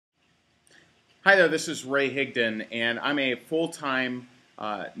Hi there, this is Ray Higdon, and I'm a full-time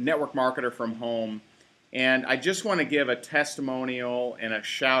network marketer from home. And I just want to give a testimonial and a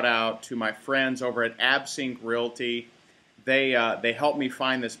shout out to my friends over at AbSync Realty. They helped me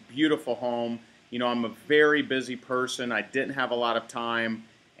find this beautiful home. You know, I'm a very busy person. I didn't have a lot of time,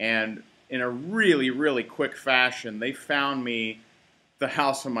 and in a really quick fashion, they found me the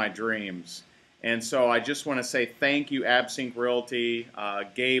house of my dreams. And so I just want to say thank you, AbSync Realty,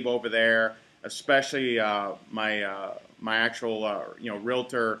 Gabe over there, especially my actual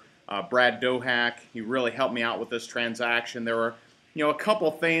realtor, Brad Dohack. He really helped me out with this transaction. There were a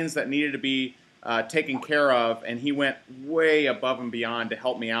couple things that needed to be taken care of, and he went way above and beyond to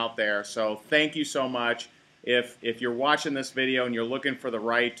help me out there. So thank you so much. If you're watching this video and you're looking for the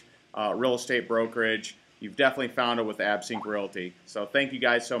right real estate brokerage, you've definitely found it with AbSync Realty. So thank you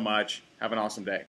guys so much. Have an awesome day.